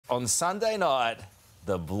on Sunday night,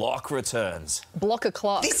 the block returns. Block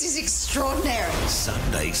o'clock. This is extraordinary.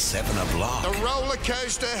 Sunday, 7 o'clock. The roller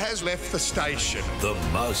coaster has left the station. The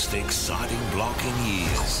most exciting block in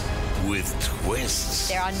years. With twists.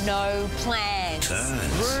 There are no plans.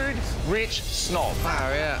 Turns. Rude, rich, snob.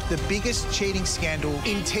 Far out. The biggest cheating scandal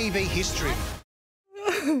in TV history.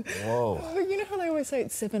 Whoa. Oh, you know how they always say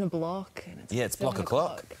it's 7 o'clock? Yeah, it's block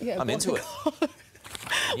o'clock. Yeah, I'm into it.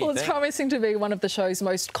 Well, it's promising to be one of the show's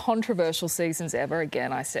most controversial seasons ever.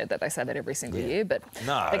 Again, I said that they say that every single year, but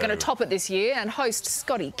No. they're going to top it this year. And host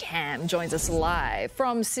Scotty Cam joins us live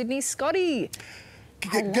from Sydney. Scotty.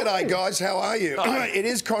 G'day, guys. How are you? It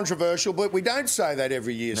is controversial, but we don't say that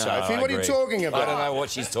every year, No, Sophie. I What are you agree. talking about? I don't know what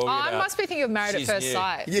she's talking about. I must be thinking of Married She's at First new.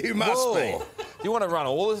 Sight. You must Whoa. be. You want to run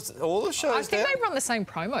all the shows I think there? they run the same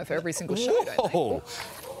promo for every single show, don't Whoa.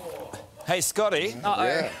 Hey, Scotty.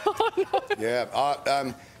 they?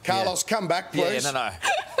 Yeah. Carlos, come back, please. Yeah, no.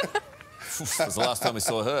 That was the last time we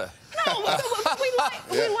saw her. No, we like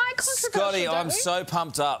controversial, Scotty, don't I'm we? so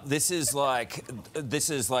pumped up. This is like,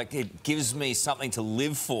 it gives me something to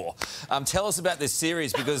live for. Tell us about this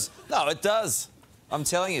series because, no, it does. I'm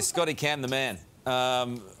telling you, Scotty Cam, the man.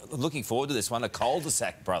 Looking forward to this one, a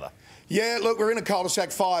cul-de-sac, brother. Yeah, look, we're in a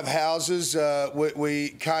cul-de-sac, 5 houses. We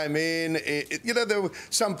came in. There were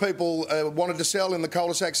some people wanted to sell in the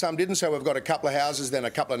cul-de-sac, some didn't. So we've got a couple of houses, then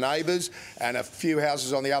a couple of neighbours, and a few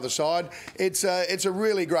houses on the other side. It's a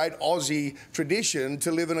really great Aussie tradition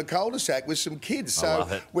to live in a cul-de-sac with some kids. So I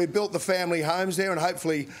love it. we built the family homes there, and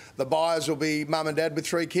hopefully the buyers will be mum and dad with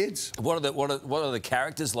 3 kids. What are the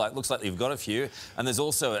characters like? Looks like you've got a few, and there's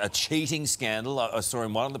also a cheating scandal I saw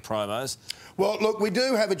in one of the promos. Well, look, we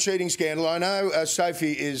do have a cheating scandal. I know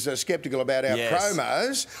Sophie is sceptical about our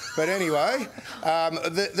promos, but anyway,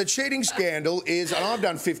 the cheating scandal is, and I've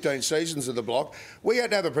done 15 seasons of The Block, we had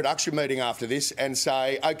to have a production meeting after this and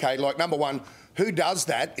say, OK, like, number one, who does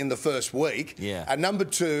that in the first week? Yeah. And number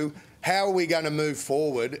two, how are we going to move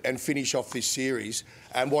forward and finish off this series?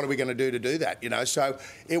 And what are we going to do that? You know, so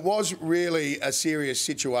it was really a serious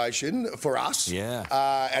situation for us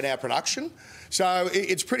and our production. So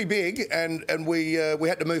it's pretty big, and we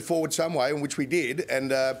had to move forward some way, in which we did,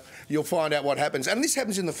 and you'll find out what happens. And this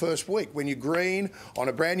happens in the first week when you're green on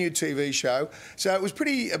a brand new TV show. So it was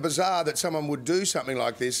pretty bizarre that someone would do something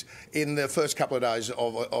like this in the first couple of days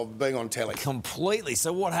of being on telly. Completely.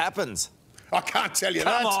 So what happens? I can't tell you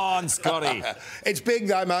that. Come on, Scotty. It's big,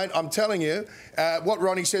 though, mate. I'm telling you. What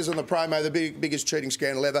Ronnie says on the promo, the biggest cheating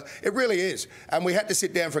scandal ever, it really is. And we had to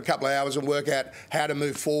sit down for a couple of hours and work out how to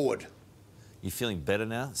move forward. You feeling better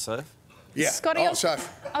now, Soph? Yeah. Scotty,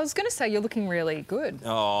 Soph. I was going to say you're looking really good.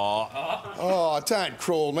 Oh, don't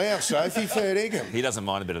crawl now, Sophie. Fair dinkum. He doesn't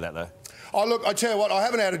mind a bit of that, though. Oh, look, I tell you what, I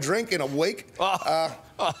haven't had a drink in a week,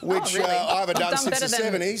 which really? I haven't done Done since the better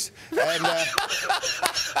than- 70s. And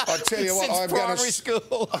I tell you what, I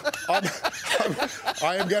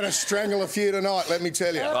am going to strangle a few tonight, let me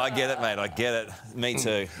tell you. I get it, mate, I get it. Me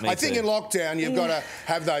too, I think in lockdown you've got to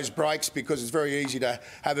have those breaks because it's very easy to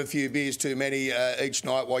have a few beers too many each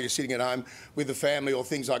night while you're sitting at home with the family or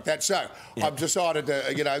things like that. So I've decided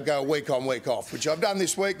to, go week on, week off, which I've done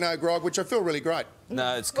this week, no grog, which I feel really great.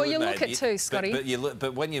 No, it's good, Well, you mate. look it too, Scotty.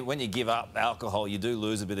 But when you give up alcohol, you do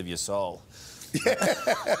lose a bit of your soul.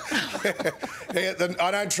 I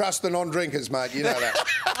don't trust the non-drinkers, mate. You know that.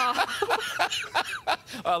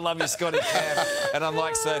 I love you, Scotty Cam. And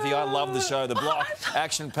unlike Sophie, I love the show. The Block,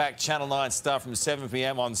 action-packed Channel 9 stuff from 7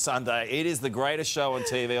 p.m. on Sunday. It is the greatest show on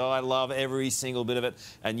TV. I love every single bit of it.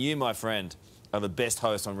 And you, my friend, are the best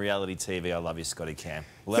host on reality TV. I love you, Scotty Cam.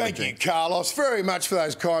 Thank you, Carlos, very much for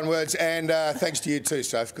those kind words. And thanks to you too,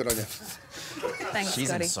 Soph. Good on you. Thanks, She's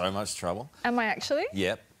Scotty. in so much trouble. Am I actually?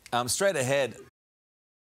 Yep. Straight ahead,